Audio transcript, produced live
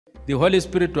the Holy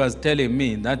Spirit was telling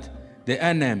me that the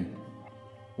enemy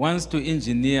wants to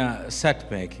engineer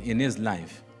setback in his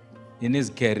life, in his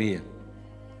career,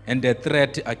 and a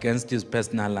threat against his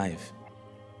personal life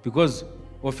because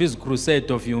of his crusade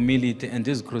of humility and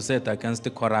his crusade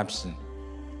against corruption.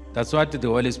 That's what the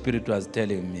Holy Spirit was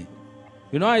telling me.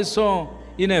 You know, I saw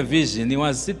in a vision, he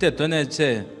was seated on a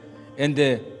chair, and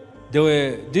there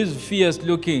were these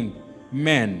fierce-looking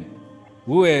men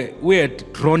who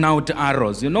had thrown out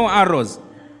arrows. You know arrows?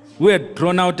 Who had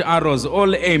thrown out arrows,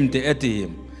 all aimed at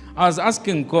him. I was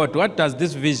asking God, what does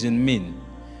this vision mean?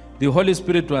 The Holy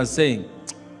Spirit was saying,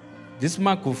 this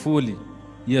Magufuli,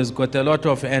 he has got a lot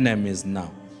of enemies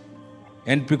now.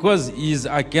 And because he is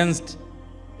against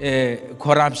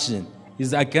corruption, he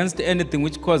is against anything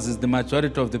which causes the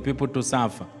majority of the people to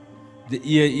suffer,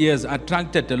 he has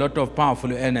attracted a lot of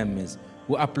powerful enemies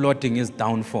who are plotting his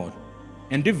downfall,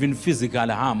 and even physical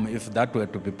harm if that were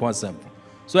to be possible.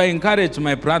 So I encourage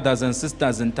my brothers and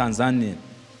sisters in Tanzania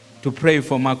to pray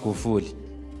for Magufuli,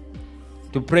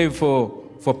 to pray for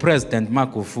President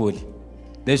Magufuli.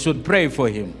 They should pray for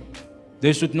him.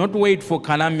 They should not wait for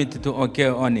calamity to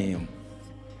occur on him.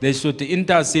 They should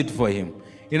intercede for him.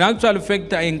 In actual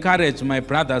fact, I encourage my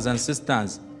brothers and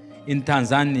sisters in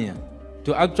Tanzania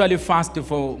to actually fast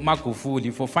for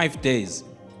Magufuli for 5 days,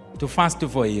 to fast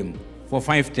for him for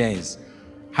 5 days.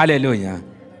 Hallelujah.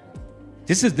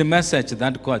 This is the message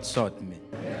that God taught me.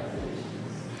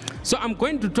 So I'm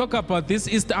going to talk about this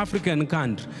East African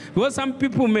country, because some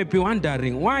people may be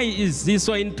wondering, why is he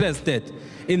so interested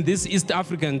in this East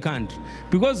African country?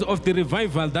 Because of the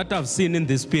revival that I've seen in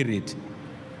the spirit.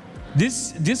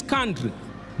 This country,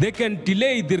 they can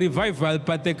delay the revival,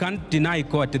 but they can't deny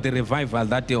God the revival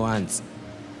that he wants.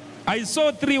 I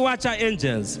saw 3 watcher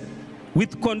angels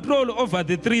with control over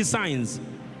the 3 signs,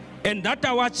 and that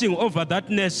are watching over that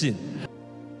nation.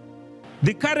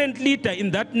 The current leader in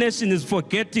that nation is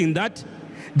forgetting that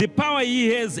the power he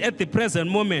has at the present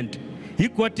moment, he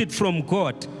got it from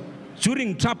God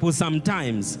during troublesome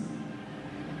times.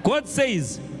 God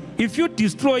says, if you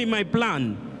destroy my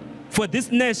plan for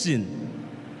this nation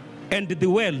and the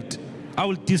world, I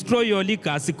will destroy your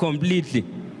legacy completely.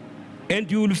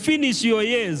 And you will finish your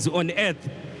years on earth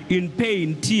in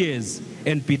pain, tears,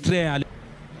 and betrayal.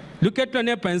 Look at your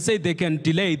neighbor and say they can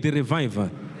delay the revival.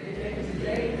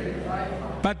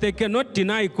 But they cannot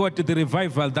deny God the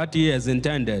revival that he has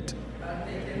intended.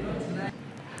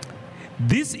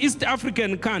 This East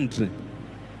African country,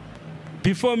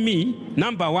 before me,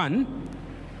 number 1,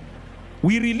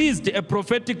 we released a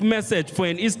prophetic message for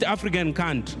an East African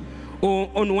country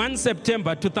on 1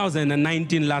 September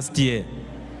 2019 last year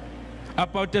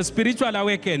about a spiritual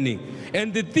awakening.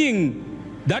 And the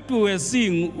thing that we were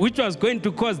seeing, which was going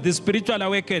to cause the spiritual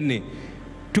awakening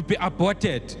to be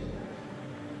aborted,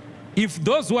 if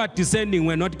those who are descending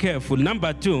were not careful.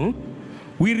 Number 2,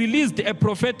 we released a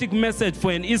prophetic message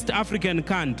for an East African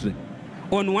country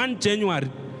on 1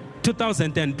 January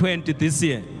 2020 this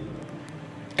year.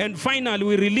 And finally,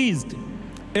 we released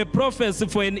a prophecy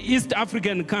for an East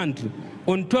African country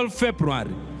on 12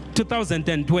 February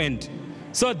 2020.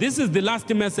 So this is the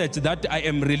last message that I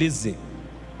am releasing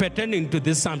pertaining to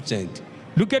this subject.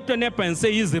 Look at your neighbor and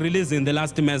say he's releasing the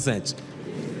last message.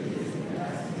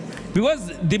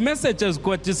 Because the message has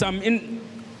got some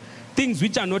things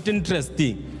which are not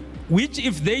interesting, which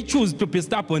if they choose to be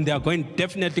stubborn, they are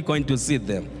definitely going to see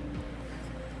them.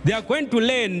 They are going to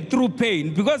learn through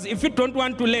pain, because if you don't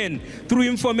want to learn through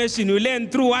information, you learn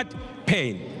through what?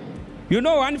 Pain. You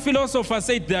know, one philosopher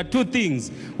said there are 2 things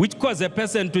which cause a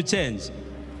person to change.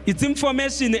 It's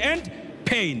information and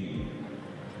pain.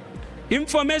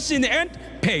 Information and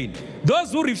pain.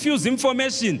 Those who refuse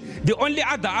information, the only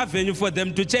other avenue for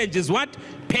them to change is what?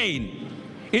 Pain.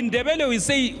 In Ndebele we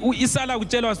say,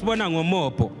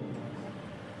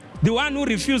 the one who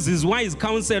refuses wise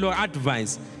counsel or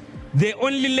advice, they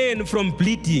only learn from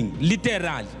bleeding,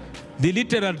 literal, the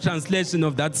literal translation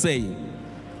of that saying.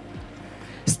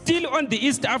 Still on the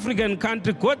East African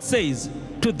country, God says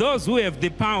to those who have the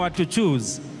power to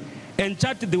choose and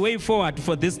chart the way forward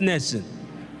for this nation,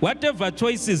 whatever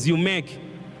choices you make,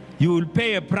 you will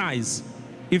pay a price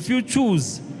if you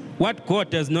choose what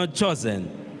God has not chosen.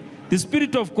 The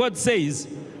Spirit of God says,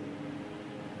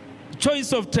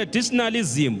 choice of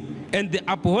traditionalism and the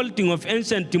upholding of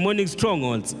ancient demonic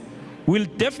strongholds will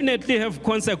definitely have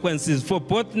consequences for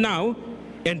both now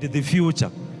and the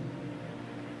future.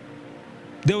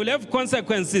 They will have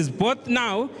consequences both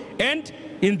now and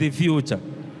in the future.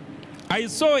 I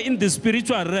saw in the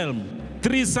spiritual realm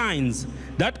 3 signs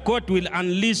that God will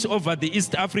unleash over the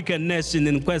East African nation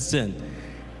in question.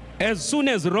 As soon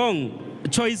as wrong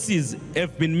choices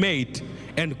have been made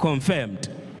and confirmed.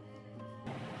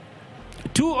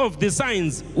 2 of the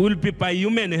signs will be by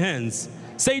human hands.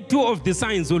 Say 2 of the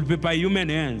signs will be by human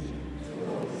hands.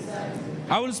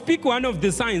 I will speak one of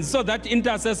the signs so that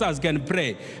intercessors can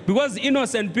pray, because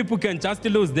innocent people can just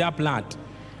lose their blood.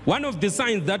 One of the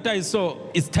signs that I saw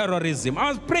is terrorism. I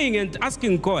was praying and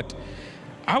asking God,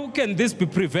 how can this be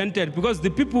prevented? Because the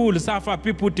people will suffer,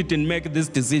 people didn't make this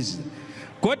decision.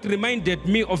 God reminded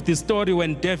me of the story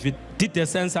when David did the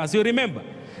census. You remember?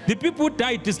 The people who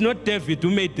died is not David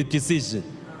who made the decision.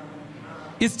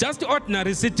 It's just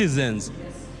ordinary citizens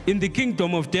in the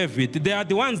kingdom of David. They are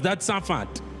the ones that suffered.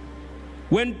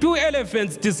 When 2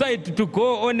 elephants decide to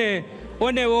go on a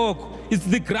walk, it's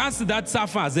the grass that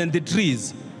suffers and the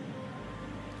trees.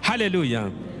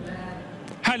 Hallelujah. Amen.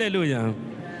 Hallelujah.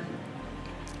 Amen.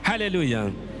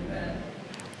 Hallelujah. Amen.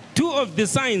 2 of the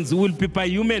signs will be by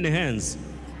human hands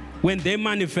when they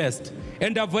manifest.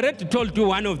 And I've already told you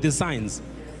one of the signs.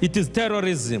 It is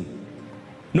terrorism.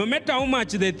 No matter how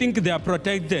much they think they are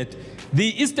protected, the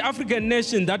East African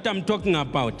nation that I'm talking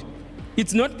about,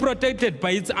 it's not protected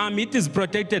by its army, it is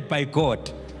protected by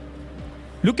God.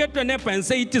 Look at your neighbor and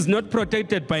say, it is not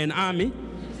protected by an army.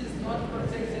 It is not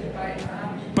protected by an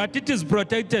army. But it is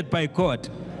protected by God.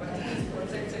 But it is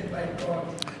protected by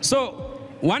God. So,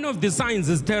 one of the signs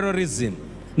is terrorism.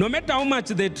 No matter how much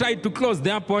they try to close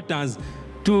their borders,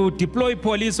 to deploy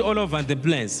police all over the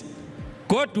place,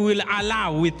 God will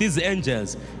allow with his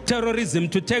angels terrorism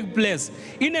to take place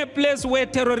in a place where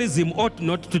terrorism ought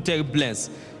not to take place.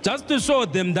 Just to show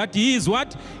them that he is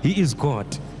what? He is God.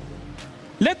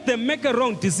 Let them make a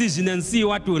wrong decision and see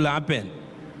what will happen.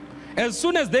 As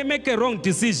soon as they make a wrong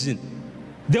decision,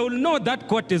 they will know that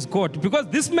God is God. Because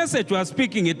this message we are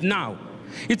speaking it now,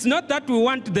 it's not that we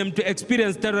want them to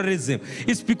experience terrorism.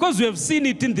 It's because we have seen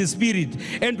it in the spirit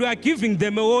and we are giving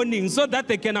them a warning so that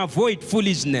they can avoid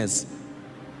foolishness.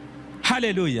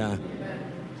 Hallelujah.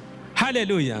 Amen.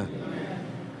 Hallelujah. Amen.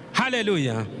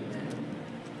 Hallelujah.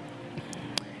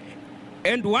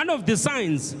 And one of the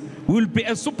signs will be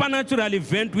a supernatural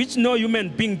event which no human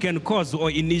being can cause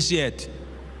or initiate.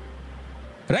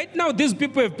 Right now, these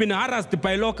people have been harassed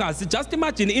by locusts. Just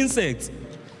imagine insects.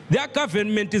 Their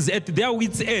government is at their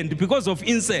wits' end because of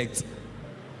insects.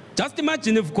 Just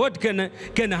imagine if God can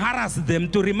harass them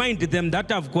to remind them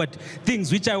that I've got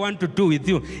things which I want to do with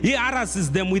you. He harasses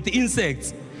them with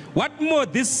insects. What more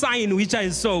this sign which I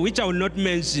saw, which I will not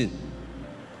mention.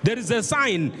 There is a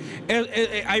sign,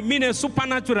 I mean a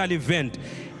supernatural event.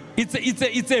 It's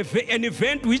an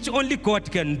event which only God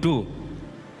can do.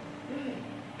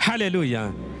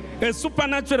 Hallelujah. A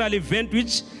supernatural event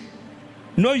which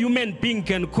no human being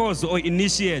can cause or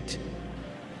initiate.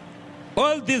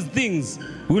 All these things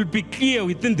will be clear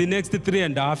within the next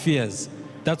 3.5 years.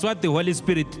 That's what the Holy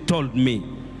Spirit told me.